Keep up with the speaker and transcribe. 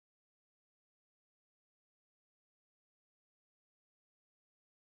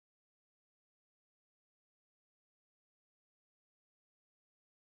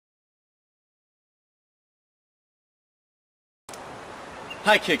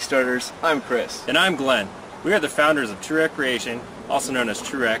Hi Kickstarters, I'm Chris. And I'm Glenn. We are the founders of True Recreation, also known as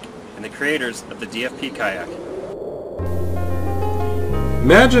True Rec, and the creators of the DFP Kayak.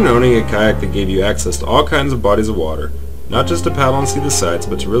 Imagine owning a kayak that gave you access to all kinds of bodies of water, not just to paddle and see the sights,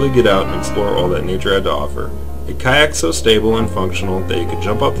 but to really get out and explore all that nature had to offer. A kayak so stable and functional that you could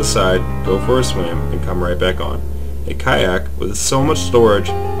jump off the side, go for a swim, and come right back on. A kayak with so much storage,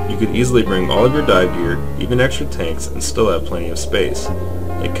 you could easily bring all of your dive gear, even extra tanks, and still have plenty of space.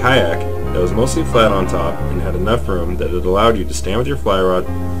 A kayak that was mostly flat on top and had enough room that it allowed you to stand with your fly rod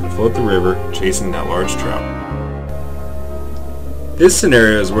and float the river chasing that large trout. This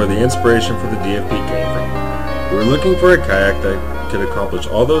scenario is where the inspiration for the DFP came from. We were looking for a kayak that could accomplish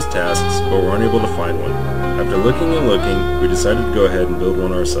all those tasks, but were unable to find one. After looking and looking, we decided to go ahead and build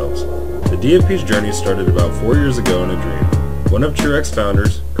one ourselves. The DFP's journey started about 4 years ago in a dream. One of True Rec's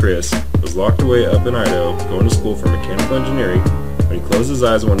founders, Chris, was locked away up in Idaho going to school for mechanical engineering when he closed his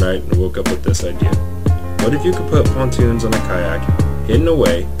eyes one night and woke up with this idea. What if you could put pontoons on a kayak, hidden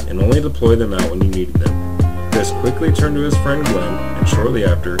away, and only deploy them out when you needed them? Chris quickly turned to his friend Glenn, and shortly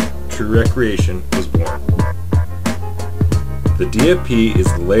after, True Recreation was born. The DFP is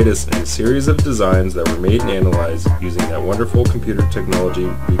the latest in a series of designs that were made and analyzed using that wonderful computer technology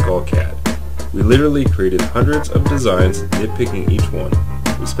we call CAD. We literally created hundreds of designs, nitpicking each one.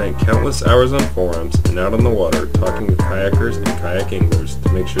 We spent countless hours on forums and out on the water talking with kayakers and kayak anglers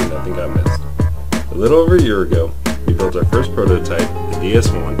to make sure nothing got missed. A little over a year ago, we built our first prototype, the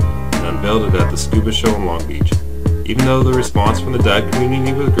DS1, and unveiled it at the Scuba Show in Long Beach. Even though the response from the dive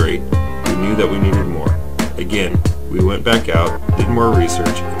community was great, we knew that we needed more. Again, we went back out, did more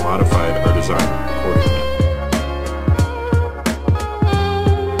research, and modified our design accordingly.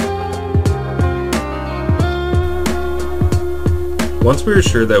 Once we were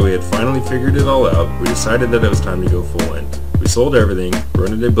sure that we had finally figured it all out, we decided that it was time to go full in. We sold everything,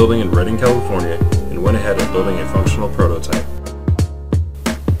 rented a building in Redding, California, and went ahead of building a functional prototype.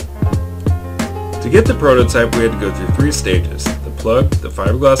 To get the prototype, we had to go through 3 stages: the plug, the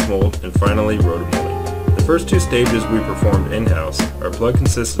fiberglass mold, and finally rotomolding. The first 2 stages we performed in-house. Our plug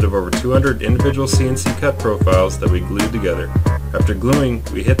consisted of over 200 individual CNC cut profiles that we glued together. After gluing,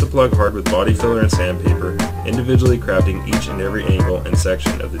 we hit the plug hard with body filler and sandpaper, individually crafting each and every angle and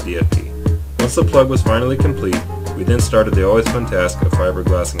section of the DFP. Once the plug was finally complete, we then started the always fun task of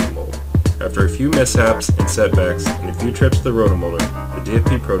fiberglassing the mold. After a few mishaps and setbacks and a few trips to the rotomolder, the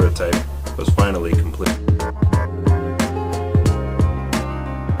DFP prototype was finally complete.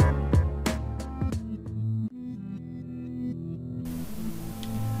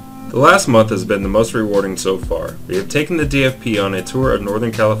 The last month has been the most rewarding so far. We have taken the DFP on a tour of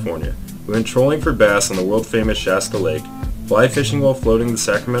Northern California. We went trolling for bass on the world-famous Shasta Lake, fly fishing while floating the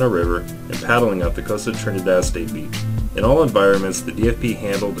Sacramento River, and paddling up the coast of Trinidad State Beach. In all environments, the DFP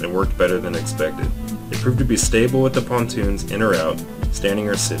handled and worked better than expected. It proved to be stable with the pontoons in or out, standing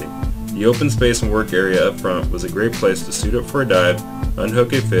or sitting. The open space and work area up front was a great place to suit up for a dive,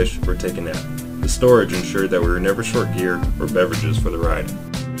 unhook a fish, or take a nap. The storage ensured that we were never short gear or beverages for the ride.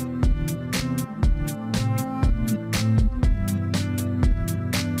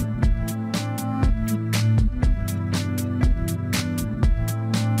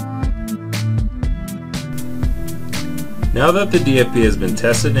 Now that the DFP has been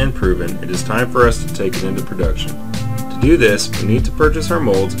tested and proven, it is time for us to take it into production. To do this, we need to purchase our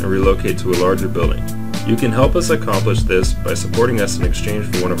molds and relocate to a larger building. You can help us accomplish this by supporting us in exchange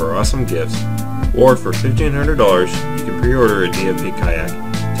for one of our awesome gifts, or for $1,500 you can pre-order a DFP kayak,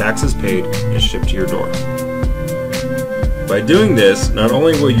 taxes paid, and shipped to your door. By doing this, not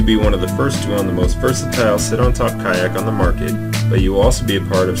only will you be one of the first to own the most versatile sit-on-top kayak on the market, but you will also be a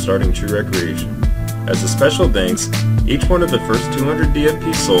part of starting True Recreation. As a special thanks, each one of the first 200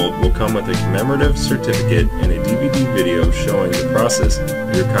 DFPs sold will come with a commemorative certificate and a DVD video showing the process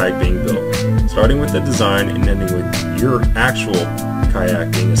of your kayak being built, starting with the design and ending with your actual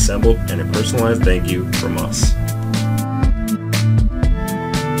kayak being assembled and a personalized thank you from us.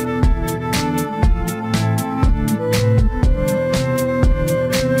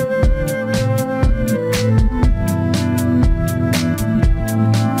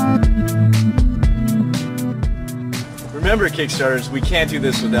 Remember Kickstarters, we can't do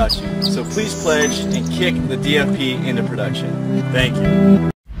this without you, so please pledge and kick the DFP into production. Thank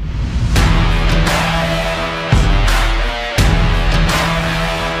you.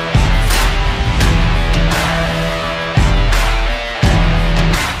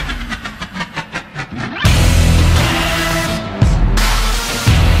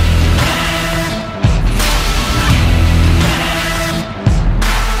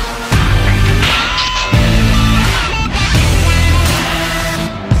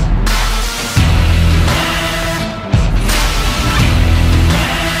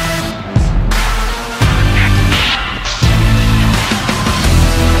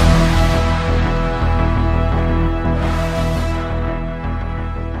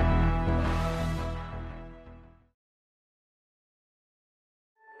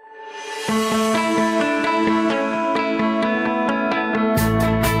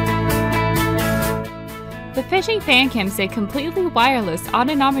 fishing FanCam is a completely wireless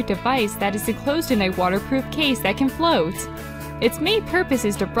autonomic device that is enclosed in a waterproof case that can float. Its main purpose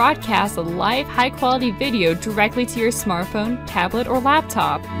is to broadcast a live, high-quality video directly to your smartphone, tablet, or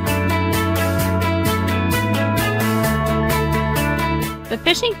laptop. The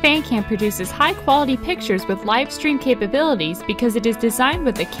fishing FanCam produces high-quality pictures with live stream capabilities because it is designed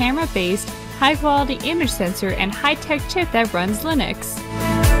with a camera-based, high-quality image sensor and high-tech chip that runs Linux.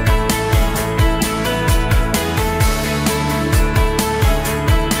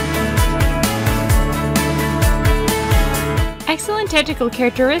 Excellent technical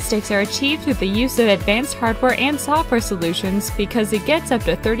characteristics are achieved through the use of advanced hardware and software solutions because it gets up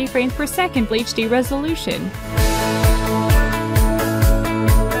to 30 frames per second HD resolution.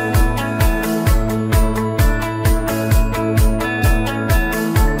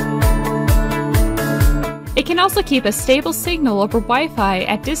 It can also keep a stable signal over Wi-Fi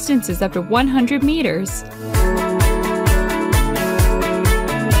at distances up to 100 meters.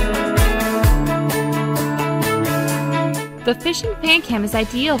 The fishing FanCam is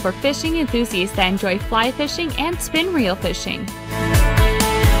ideal for fishing enthusiasts that enjoy fly fishing and spin reel fishing.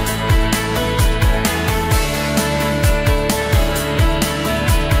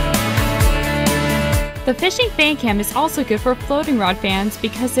 The fishing FanCam is also good for floating rod fans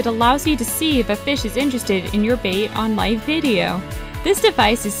because it allows you to see if a fish is interested in your bait on live video. This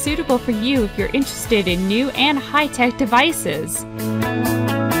device is suitable for you if you're interested in new and high-tech devices.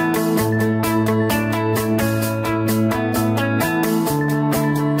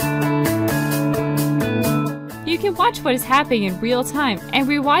 You can watch what is happening in real time and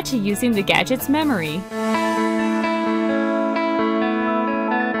rewatch it using the gadget's memory.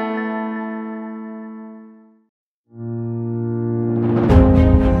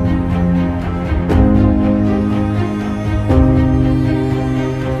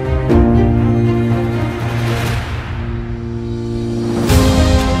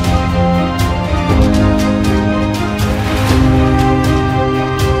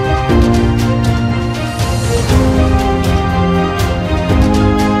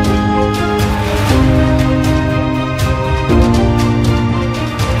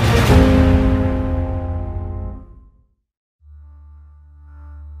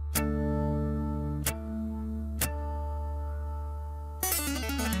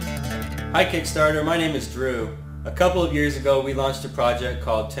 Hi Kickstarter, my name is Drew. A couple of years ago we launched a project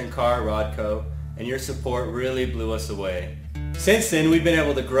called Tenkara Rod Co, and your support really blew us away. Since then we've been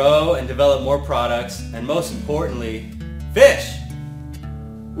able to grow and develop more products, and most importantly, fish!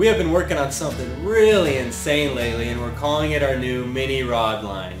 We have been working on something really insane lately, and we're calling it our new mini rod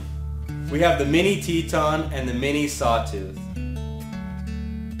line. We have the mini Teton and the mini Sawtooth.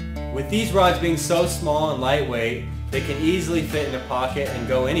 With these rods being so small and lightweight, they can easily fit in a pocket and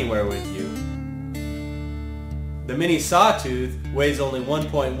go anywhere with you. The mini Sawtooth weighs only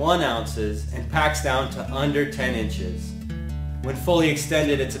 1.1 ounces and packs down to under 10 inches. When fully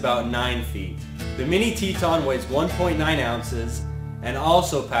extended, it's about 9 feet. The mini Teton weighs 1.9 ounces and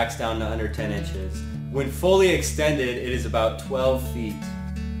also packs down to under 10 inches. When fully extended, it is about 12 feet.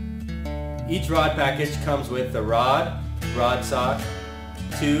 Each rod package comes with the rod, rod sock,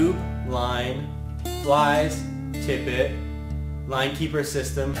 tube, line, flies, tippet, line keeper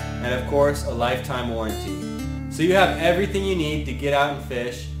system, and of course a lifetime warranty. So you have everything you need to get out and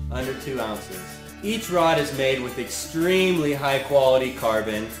fish under 2 ounces. Each rod is made with extremely high quality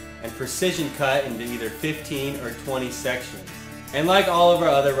carbon and precision cut into either 15 or 20 sections. And like all of our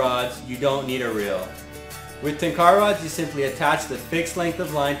other rods, you don't need a reel. With Tenkara rods, you simply attach the fixed length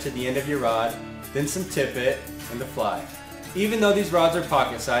of line to the end of your rod, then some tippet, and the fly. Even though these rods are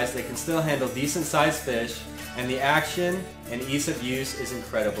pocket sized, they can still handle decent sized fish, and the action and ease of use is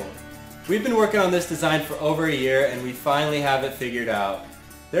incredible. We've been working on this design for over a year, and we finally have it figured out.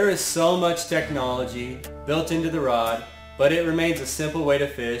 There is so much technology built into the rod, but it remains a simple way to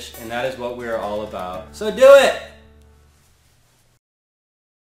fish, and that is what we are all about. So do it!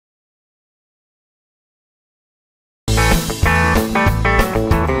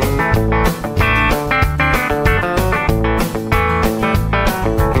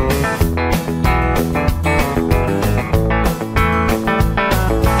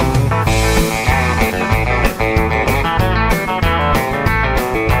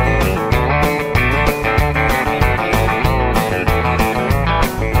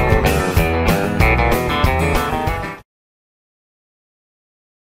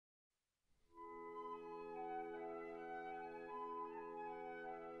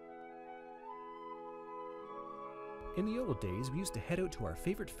 In the old days, we used to head out to our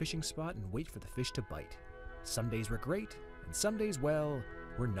favorite fishing spot and wait for the fish to bite. Some days were great, and some days, well,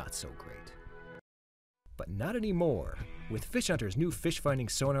 were not so great. but not anymore. With Fish Hunter's new fish finding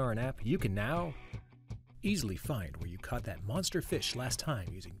sonar and app, you can now easily find where you caught that monster fish last time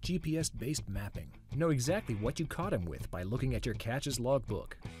using GPS-based mapping. Know exactly what you caught him with by looking at your catch's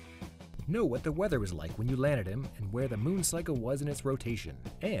logbook. Know what the weather was like when you landed him and where the moon cycle was in its rotation.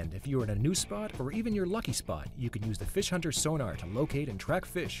 And if you're in a new spot or even your lucky spot, you can use the Fish Hunter sonar to locate and track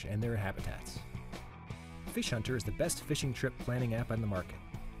fish and their habitats. Fish Hunter is the best fishing trip planning app on the market.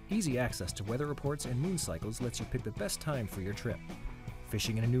 Easy access to weather reports and moon cycles lets you pick the best time for your trip.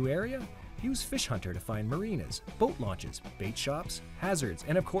 Fishing in a new area? Use Fish Hunter to find marinas, boat launches, bait shops, hazards,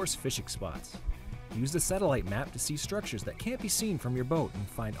 and of course fishing spots. Use the satellite map to see structures that can't be seen from your boat and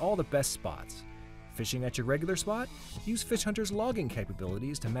find all the best spots. Fishing at your regular spot? Use Fish Hunter's logging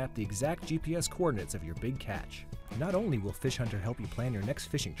capabilities to map the exact GPS coordinates of your big catch. Not only will Fish Hunter help you plan your next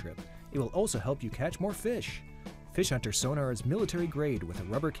fishing trip, it will also help you catch more fish. Fish Hunter sonar is military grade with a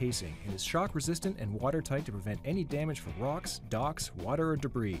rubber casing and is shock resistant and watertight to prevent any damage from rocks, docks, water, or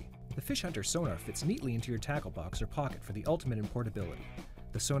debris. The Fish Hunter sonar fits neatly into your tackle box or pocket for the ultimate in portability.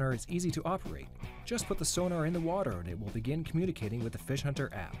 The sonar is easy to operate. Just put the sonar in the water and it will begin communicating with the Fish Hunter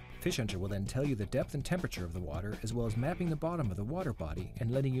app. Fish Hunter will then tell you the depth and temperature of the water, as well as mapping the bottom of the water body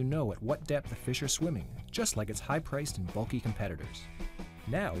and letting you know at what depth the fish are swimming, just like its high-priced and bulky competitors.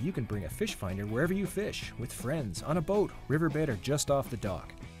 Now you can bring a fish finder wherever you fish, with friends, on a boat, riverbed, or just off the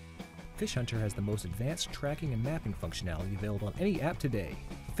dock. Fish Hunter has the most advanced tracking and mapping functionality available on any app today.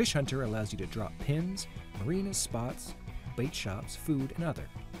 Fish Hunter allows you to drop pins, marinas, spots, bait shops, food, and other,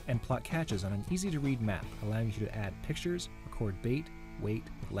 and plot catches on an easy-to-read map, allowing you to add pictures, record bait, weight,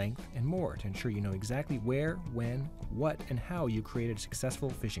 length, and more to ensure you know exactly where, when, what, and how you created a successful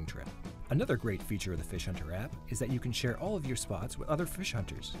fishing trip. Another great feature of the Fish Hunter app is that you can share all of your spots with other fish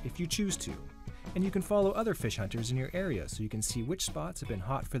hunters if you choose to, and you can follow other fish hunters in your area so you can see which spots have been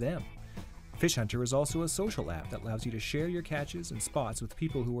hot for them. Fish Hunter is also a social app that allows you to share your catches and spots with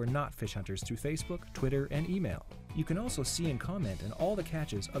people who are not fish hunters through Facebook, Twitter, and email. You can also see and comment on all the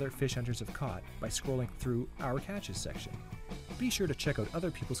catches other fish hunters have caught by scrolling through Our Catches section. Be sure to check out other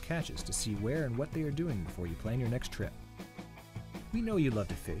people's catches to see where and what they are doing before you plan your next trip. We know you love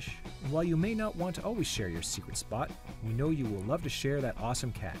to fish, and while you may not want to always share your secret spot, we know you will love to share that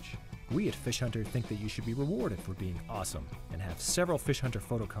awesome catch. We at Fish Hunter think that you should be rewarded for being awesome, and have several Fish Hunter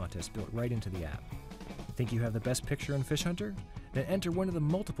photo contests built right into the app. Think you have the best picture in Fish Hunter? Then enter one of the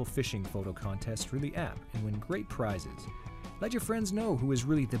multiple fishing photo contests through the app and win great prizes. Let your friends know who is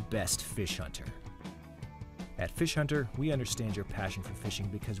really the best fish hunter. At Fish Hunter, we understand your passion for fishing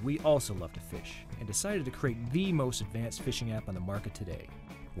because we also love to fish, and decided to create the most advanced fishing app on the market today.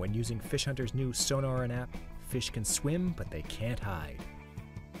 When using Fish Hunter's new sonar and app, fish can swim, but they can't hide.